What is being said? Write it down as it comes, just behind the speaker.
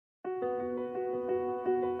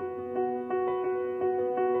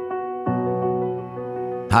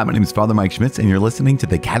Hi, my name is Father Mike Schmitz, and you're listening to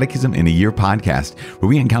the Catechism in a Year podcast, where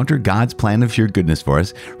we encounter God's plan of sheer goodness for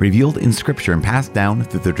us, revealed in Scripture and passed down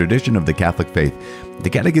through the tradition of the Catholic faith. The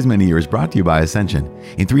Catechism in a Year is brought to you by Ascension.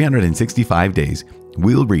 In 365 days,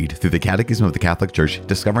 we'll read through the Catechism of the Catholic Church,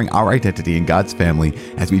 discovering our identity in God's family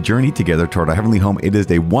as we journey together toward our heavenly home. It is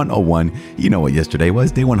day 101. You know what yesterday was.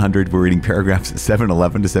 Day 100, we're reading paragraphs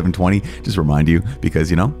 711 to 720. Just remind you, because,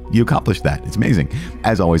 you accomplished that. It's amazing.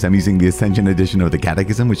 As always, I'm using the Ascension edition of the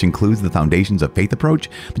Catechism, which includes the Foundations of Faith approach,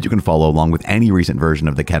 but you can follow along with any recent version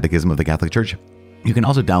of the Catechism of the Catholic Church. You can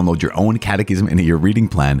also download your own Catechism in a Year reading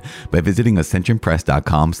plan by visiting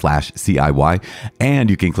ascensionpress.com/CIY. And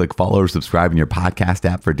you can click follow or subscribe in your podcast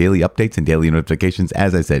app for daily updates and daily notifications.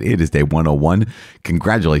 As I said, it is day 101.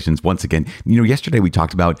 Congratulations once again. Yesterday we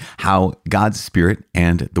talked about how God's Spirit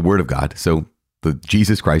and the Word of God, so the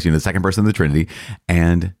Jesus Christ, the second person of the Trinity,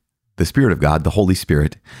 and the Spirit of God, the Holy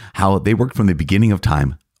Spirit, how they worked from the beginning of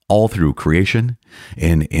time all through creation,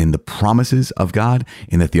 in the promises of God,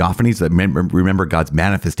 in the theophanies that remember God's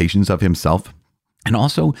manifestations of himself, and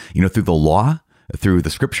also, through the law, through the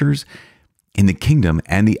scriptures, in the kingdom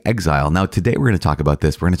and the exile. Now, today we're going to talk about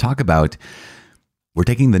this. We're going to talk about, we're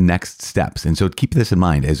taking the next steps. And so keep this in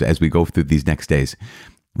mind as we go through these next days.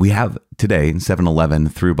 We have today in 711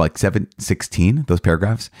 through like 716, those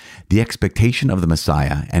paragraphs, the expectation of the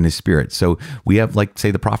Messiah and his Spirit. So we have,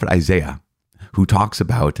 say, the prophet Isaiah, who talks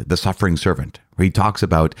about the suffering servant, where he talks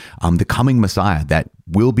about the coming Messiah that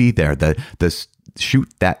will be there, the shoot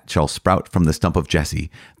that shall sprout from the stump of Jesse,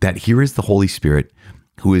 that here is the Holy Spirit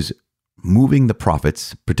who is moving the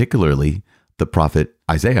prophets, particularly the prophet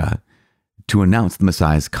Isaiah, to announce the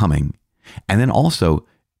Messiah's coming. And then also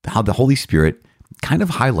how the Holy Spirit kind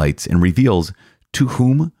of highlights and reveals to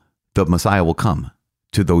whom the Messiah will come.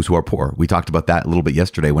 To those who are poor. We talked about that a little bit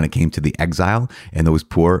yesterday when it came to the exile and those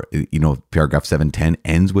poor. Paragraph 710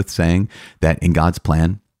 ends with saying that in God's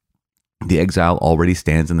plan, the exile already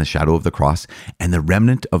stands in the shadow of the cross, and the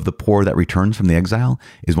remnant of the poor that returns from the exile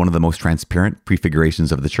is one of the most transparent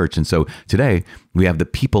prefigurations of the church. And so today we have the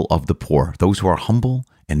people of the poor, those who are humble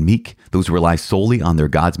and meek, those who rely solely on their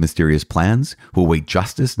God's mysterious plans, who await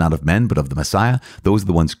justice, not of men, but of the Messiah. Those are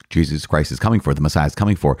the ones Jesus Christ is coming for, the Messiah is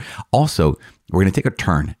coming for. Also, we're going to take a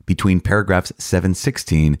turn between paragraphs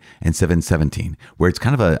 716 and 717, where it's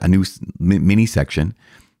kind of a new mini section,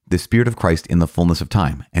 the Spirit of Christ in the fullness of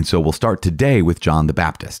time. And so we'll start today with John the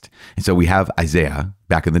Baptist. And so we have Isaiah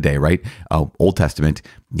back in the day, right? Old Testament,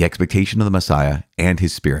 the expectation of the Messiah and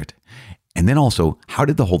his Spirit. And then also, how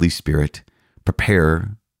did the Holy Spirit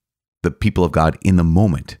prepare the people of God in the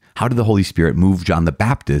moment? How did the Holy Spirit move John the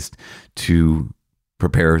Baptist to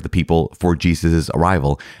prepare the people for Jesus'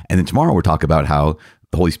 arrival? And then tomorrow we'll talk about how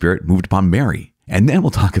the Holy Spirit moved upon Mary. And then we'll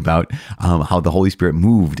talk about how the Holy Spirit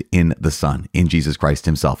moved in the Son, in Jesus Christ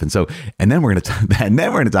himself. And then we're going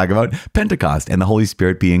to talk about Pentecost and the Holy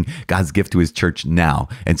Spirit being God's gift to his church now.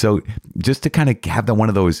 And so just to kind of have one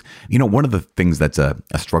of those, one of the things that's a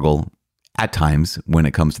struggle at times when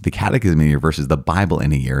it comes to the Catechism in a Year versus the Bible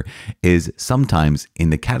in a Year is sometimes in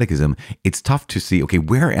the Catechism, it's tough to see, okay,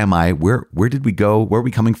 where am I? Where did we go? Where are we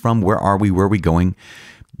coming from? Where are we? Where are we going?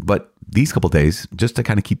 But these couple of days, just to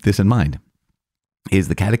kind of keep this in mind, is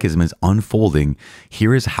the Catechism is unfolding.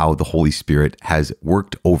 Here is how the Holy Spirit has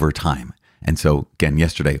worked over time. And so again,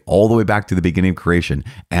 yesterday, all the way back to the beginning of creation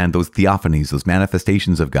and those theophanies, those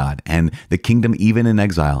manifestations of God and the kingdom even in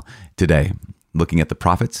exile. Today, looking at the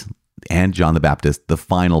prophets, and John the Baptist, the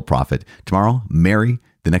final prophet. Tomorrow, Mary.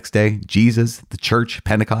 The next day, Jesus, the church,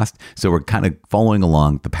 Pentecost. So we're kind of following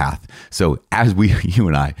along the path. So as you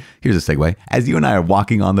and I, here's a segue, as you and I are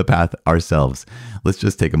walking on the path ourselves, let's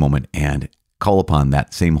just take a moment and call upon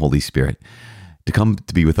that same Holy Spirit to come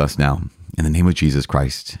to be with us now. In the name of Jesus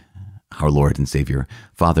Christ, our Lord and Savior,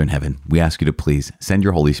 Father in heaven, we ask you to please send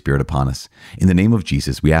your Holy Spirit upon us. In the name of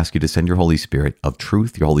Jesus, we ask you to send your Holy Spirit of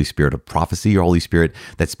truth, your Holy Spirit of prophecy, your Holy Spirit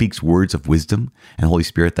that speaks words of wisdom, and Holy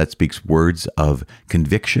Spirit that speaks words of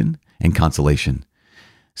conviction and consolation.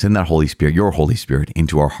 Send that Holy Spirit, your Holy Spirit,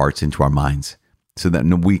 into our hearts, into our minds, so that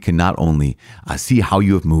we can not only see how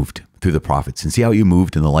you have moved through the prophets and see how you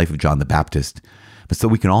moved in the life of John the Baptist, but so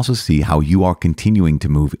we can also see how you are continuing to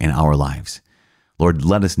move in our lives. Lord,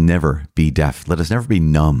 let us never be deaf. Let us never be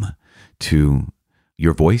numb to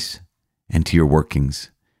your voice and to your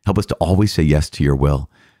workings. Help us to always say yes to your will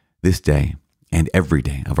this day and every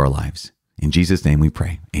day of our lives. In Jesus' name we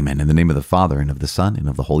pray. Amen. In the name of the Father and of the Son and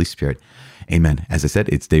of the Holy Spirit. Amen. As I said,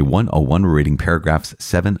 it's day 101. We're reading paragraphs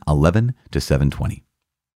 711 to 720.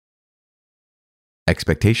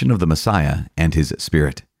 Expectation of the Messiah and his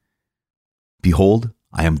Spirit. Behold,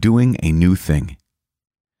 I am doing a new thing.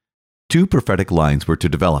 Two prophetic lines were to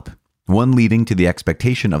develop, one leading to the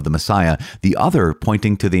expectation of the Messiah, the other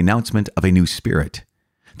pointing to the announcement of a new spirit.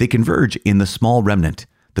 They converge in the small remnant,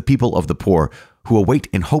 the people of the poor, who await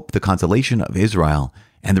in hope the consolation of Israel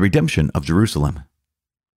and the redemption of Jerusalem.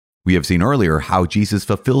 We have seen earlier how Jesus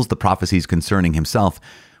fulfills the prophecies concerning himself.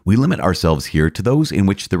 We limit ourselves here to those in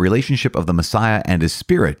which the relationship of the Messiah and his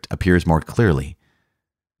Spirit appears more clearly.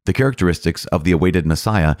 The characteristics of the awaited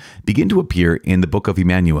Messiah begin to appear in the book of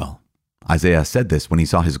Emmanuel. Isaiah said this when he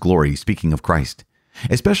saw his glory, speaking of Christ,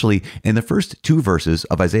 especially in the first 2 verses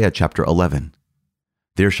of Isaiah chapter 11.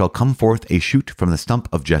 There shall come forth a shoot from the stump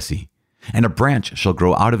of Jesse, and a branch shall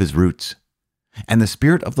grow out of his roots. And the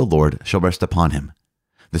Spirit of the Lord shall rest upon him,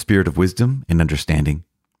 the Spirit of wisdom and understanding,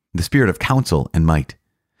 the Spirit of counsel and might,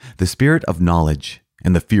 the Spirit of knowledge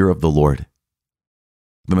and the fear of the Lord.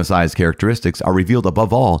 The Messiah's characteristics are revealed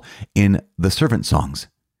above all in the servant songs.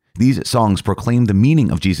 These songs proclaim the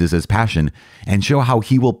meaning of Jesus' passion and show how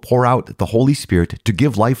he will pour out the Holy Spirit to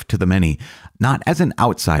give life to the many, not as an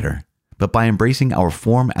outsider, but by embracing our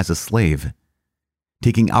form as a slave.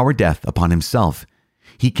 Taking our death upon himself,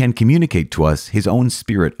 he can communicate to us his own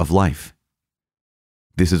spirit of life.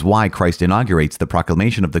 This is why Christ inaugurates the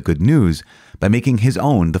proclamation of the good news by making his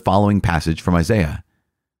own the following passage from Isaiah.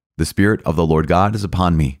 The Spirit of the Lord God is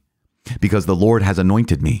upon me, because the Lord has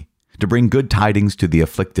anointed me to bring good tidings to the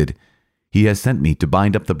afflicted. He has sent me to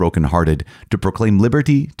bind up the brokenhearted, to proclaim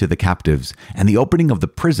liberty to the captives, and the opening of the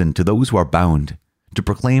prison to those who are bound, to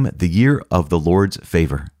proclaim the year of the Lord's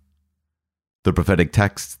favor. The prophetic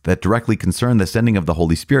texts that directly concern the sending of the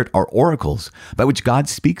Holy Spirit are oracles by which God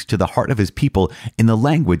speaks to the heart of his people in the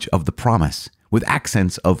language of the promise, with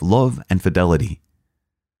accents of love and fidelity.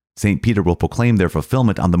 St. Peter will proclaim their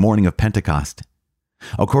fulfillment on the morning of Pentecost.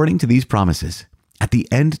 According to these promises, at the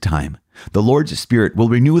end time, the Lord's Spirit will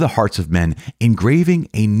renew the hearts of men, engraving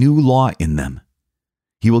a new law in them.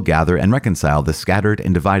 He will gather and reconcile the scattered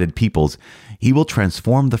and divided peoples. He will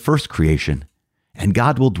transform the first creation, and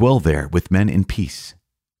God will dwell there with men in peace.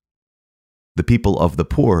 The people of the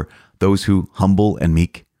poor, those who, humble and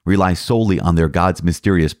meek, rely solely on their God's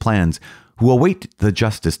mysterious plans, who await the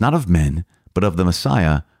justice not of men, but of the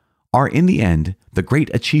Messiah, are in the end the great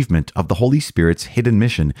achievement of the Holy Spirit's hidden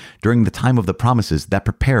mission during the time of the promises that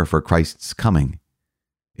prepare for Christ's coming.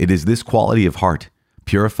 It is this quality of heart,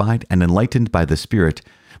 purified and enlightened by the Spirit,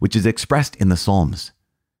 which is expressed in the Psalms.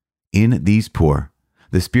 In these poor,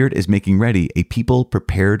 the Spirit is making ready a people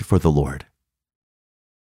prepared for the Lord.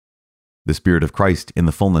 The Spirit of Christ in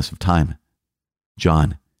the fullness of time.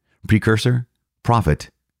 John, precursor,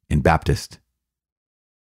 prophet, and Baptist.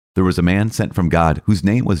 There was a man sent from God whose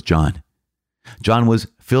name was John. John was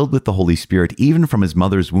filled with the Holy Spirit even from his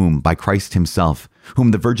mother's womb by Christ himself,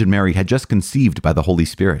 whom the Virgin Mary had just conceived by the Holy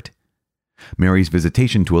Spirit. Mary's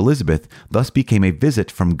visitation to Elizabeth thus became a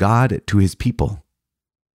visit from God to his people.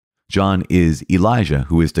 John is Elijah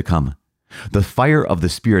who is to come. The fire of the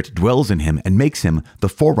Spirit dwells in him and makes him the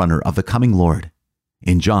forerunner of the coming Lord.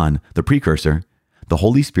 In John, the precursor, the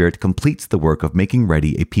Holy Spirit completes the work of making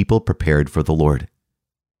ready a people prepared for the Lord.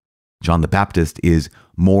 John the Baptist is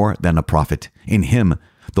more than a prophet. In him,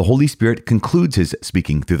 the Holy Spirit concludes his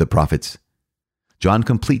speaking through the prophets. John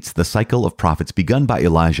completes the cycle of prophets begun by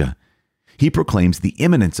Elijah. He proclaims the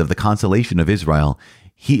imminence of the consolation of Israel.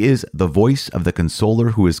 He is the voice of the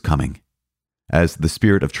consoler who is coming. As the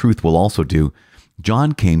Spirit of truth will also do,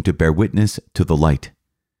 John came to bear witness to the light.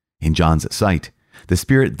 In John's sight, the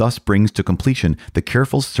Spirit thus brings to completion the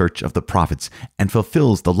careful search of the prophets and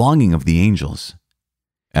fulfills the longing of the angels.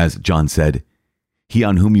 As John said, "He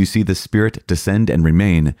on whom you see the Spirit descend and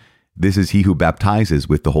remain, this is he who baptizes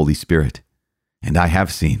with the Holy Spirit. And I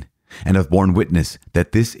have seen, and have borne witness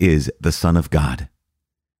that this is the Son of God.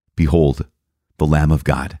 Behold, the Lamb of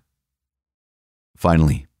God."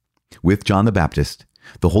 Finally, with John the Baptist,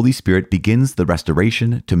 the Holy Spirit begins the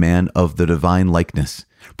restoration to man of the divine likeness,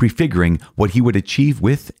 prefiguring what he would achieve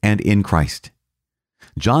with and in Christ.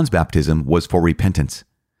 John's baptism was for repentance.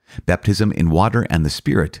 Baptism in water and the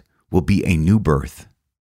Spirit will be a new birth.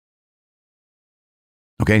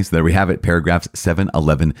 Okay, so there we have it, paragraphs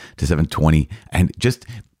 711 to 720. And just,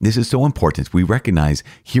 this is so important. We recognize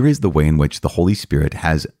here is the way in which the Holy Spirit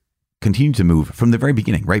has continued to move from the very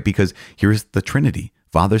beginning, right? Because here's the Trinity,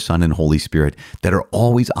 Father, Son, and Holy Spirit, that are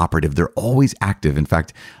always operative. They're always active. In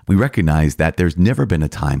fact, we recognize that there's never been a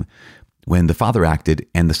time when the Father acted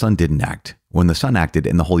and the Son didn't act, when the Son acted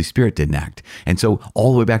and the Holy Spirit didn't act. And so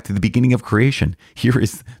all the way back to the beginning of creation, here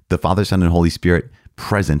is the Father, Son, and Holy Spirit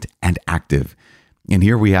present and active. And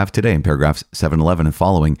here we have today in paragraphs 711 and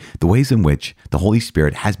following, the ways in which the Holy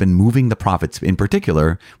Spirit has been moving the prophets. In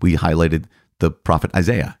particular, we highlighted the prophet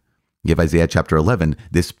Isaiah. You have Isaiah chapter 11,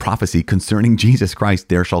 this prophecy concerning Jesus Christ,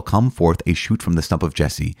 there shall come forth a shoot from the stump of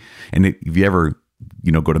Jesse. And if you ever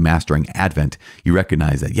go to Mastering Advent, you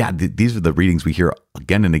recognize that, these are the readings we hear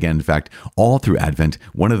again and again. In fact, all through Advent,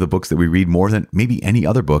 one of the books that we read more than maybe any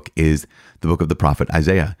other book is the book of the prophet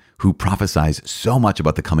Isaiah, who prophesies so much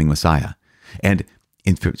about the coming Messiah. And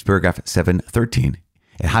in paragraph 7:13,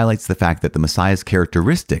 it highlights the fact that the Messiah's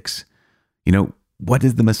characteristics, what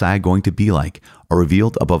is the Messiah going to be like, are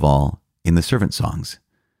revealed above all in the servant songs.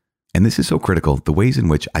 And this is so critical, the ways in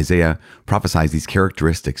which Isaiah prophesies these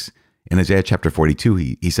characteristics. In Isaiah chapter 42,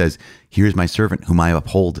 he says, "Here's my servant whom I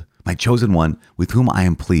uphold, my chosen one with whom I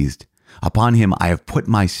am pleased. Upon him I have put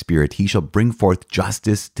my spirit. He shall bring forth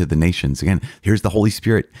justice to the nations." Again, here's the Holy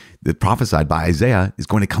Spirit that prophesied by Isaiah is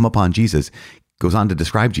going to come upon Jesus. Goes on to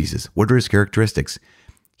describe Jesus. What are his characteristics?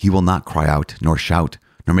 "He will not cry out, nor shout,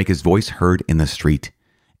 nor make his voice heard in the street.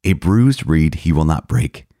 A bruised reed he will not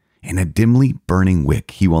break, and a dimly burning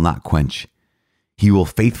wick he will not quench. He will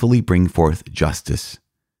faithfully bring forth justice."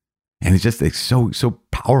 And it's so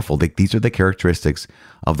powerful. These are the characteristics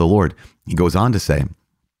of the Lord. He goes on to say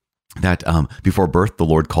that before birth, the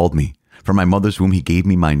Lord called me. From my mother's womb, he gave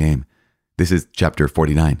me my name. This is chapter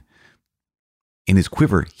 49. "In his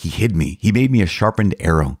quiver, he hid me. He made me a sharpened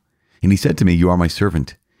arrow. And he said to me, 'You are my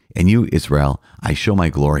servant. And you, Israel, I show my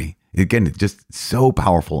glory.'" Again, just so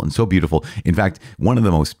powerful and so beautiful. In fact, one of the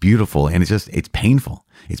most beautiful, and it's painful.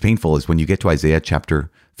 It's painful is when you get to Isaiah chapter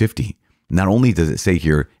 50. Not only does it say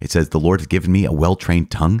here, it says, "The Lord has given me a well-trained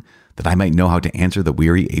tongue, that I might know how to answer the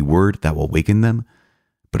weary a word that will waken them."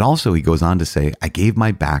 But also he goes on to say, "I gave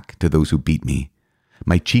my back to those who beat me,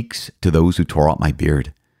 my cheeks to those who tore out my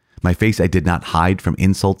beard. My face I did not hide from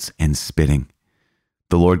insults and spitting.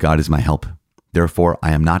 The Lord God is my help. Therefore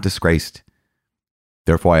I am not disgraced.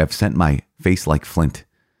 Therefore I have sent my face like flint,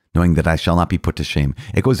 knowing that I shall not be put to shame."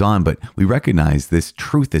 It goes on, but we recognize this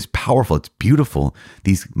truth is powerful. It's beautiful.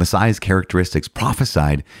 These Messiah's characteristics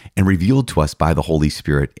prophesied and revealed to us by the Holy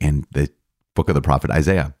Spirit in the book of the prophet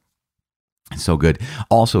Isaiah. So good.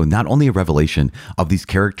 Also, not only a revelation of these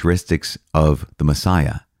characteristics of the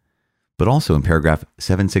Messiah, but also in paragraph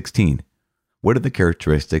 7:16, what are the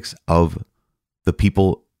characteristics of the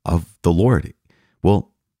people of the Lord?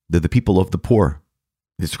 Well, they're the people of the poor.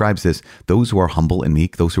 It describes this: those who are humble and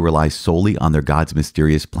meek, those who rely solely on their God's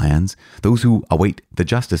mysterious plans, those who await the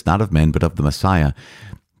justice not of men but of the Messiah,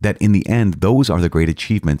 that in the end, those are the great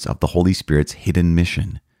achievements of the Holy Spirit's hidden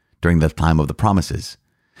mission during the time of the promises.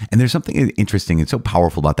 And there's something interesting and so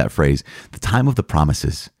powerful about that phrase, the time of the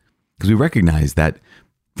promises, because we recognize that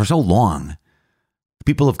for so long, the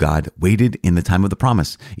people of God waited in the time of the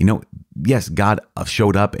promise. Yes, God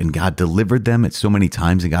showed up and God delivered them at so many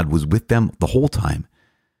times and God was with them the whole time.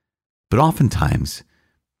 But oftentimes,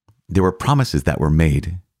 there were promises that were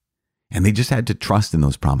made and they just had to trust in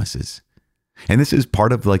those promises. And this is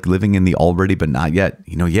part of living in the already but not yet.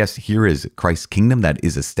 Yes, here is Christ's kingdom that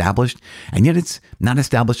is established, and yet it's not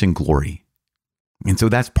established in glory. And so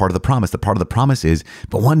that's part of the promise. The part of the promise is,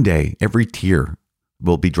 but one day every tear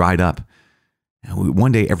will be dried up.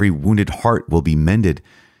 One day every wounded heart will be mended.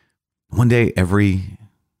 One day every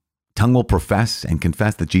tongue will profess and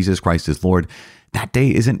confess that Jesus Christ is Lord. That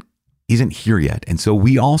day isn't here yet. And so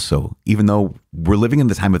we also, even though we're living in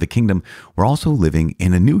the time of the kingdom, we're also living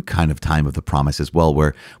in a new kind of time of the promise as well,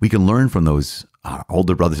 where we can learn from those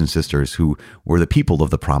older brothers and sisters who were the people of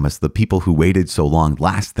the promise, the people who waited so long.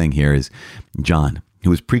 Last thing here is John, who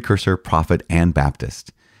was precursor, prophet, and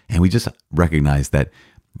Baptist. And we just recognize that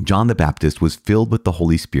John the Baptist was filled with the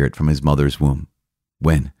Holy Spirit from his mother's womb.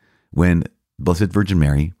 When Blessed Virgin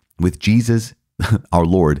Mary, with Jesus, our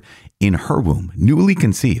Lord, in her womb, newly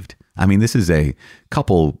conceived. I mean, this is a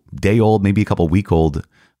couple-day-old, maybe a couple-week-old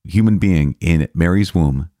human being in Mary's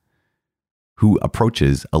womb who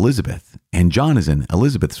approaches Elizabeth. And John is in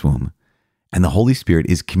Elizabeth's womb. And the Holy Spirit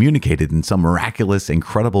is communicated in some miraculous,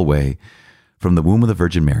 incredible way from the womb of the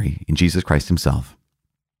Virgin Mary in Jesus Christ himself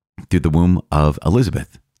through the womb of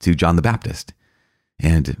Elizabeth to John the Baptist.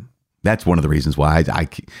 And that's one of the reasons why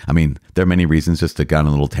I mean, there are many reasons, just to go on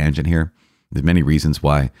a little tangent here. There's many reasons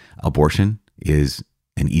why abortion is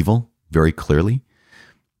an evil, very clearly.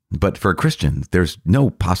 But for a Christian, there's no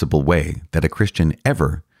possible way that a Christian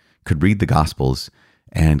ever could read the Gospels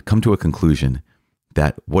and come to a conclusion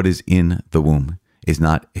that what is in the womb is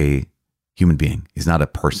not a human being, is not a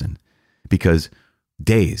person. Because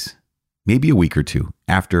days, maybe a week or two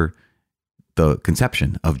after the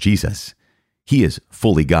conception of Jesus, he is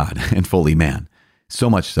fully God and fully man. So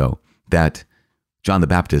much so that John the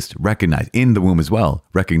Baptist in the womb as well,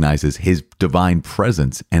 recognizes his divine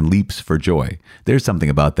presence and leaps for joy. There's something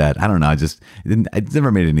about that. I don't know. It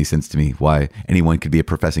never made any sense to me why anyone could be a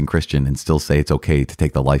professing Christian and still say it's okay to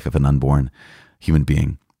take the life of an unborn human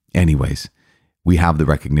being. Anyways, we have the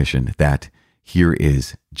recognition that here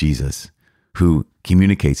is Jesus who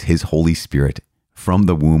communicates his Holy Spirit from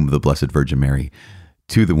the womb of the Blessed Virgin Mary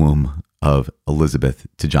to the womb of Elizabeth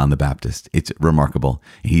to John the Baptist. It's remarkable.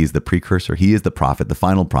 He is the precursor. He is the prophet, the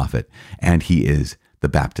final prophet, and he is the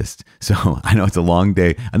Baptist. So I know it's a long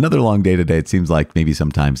day, another long day today, it seems like maybe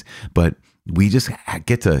sometimes, but we just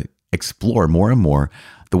get to explore more and more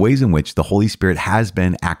the ways in which the Holy Spirit has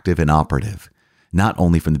been active and operative, not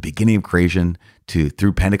only from the beginning of creation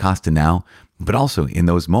through Pentecost to now, but also in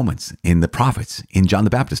those moments, in the prophets, in John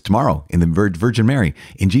the Baptist, tomorrow, in the Virgin Mary,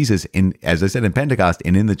 in Jesus, as I said, in Pentecost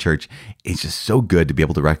and in the church. It's just so good to be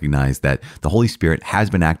able to recognize that the Holy Spirit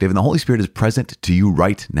has been active and the Holy Spirit is present to you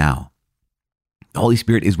right now. The Holy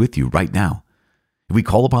Spirit is with you right now. If we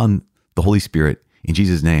call upon the Holy Spirit in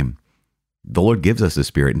Jesus' name, the Lord gives us the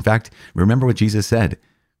Spirit. In fact, remember what Jesus said.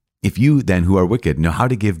 If you then who are wicked know how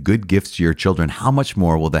to give good gifts to your children, how much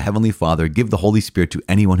more will the Heavenly Father give the Holy Spirit to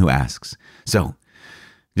anyone who asks? So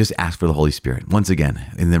just ask for the Holy Spirit. Once again,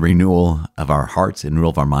 in the renewal of our hearts, and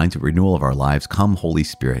renewal of our minds, renewal of our lives, come Holy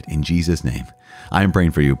Spirit in Jesus' name. I am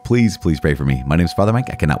praying for you. Please, please pray for me. My name is Father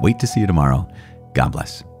Mike. I cannot wait to see you tomorrow. God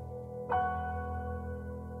bless.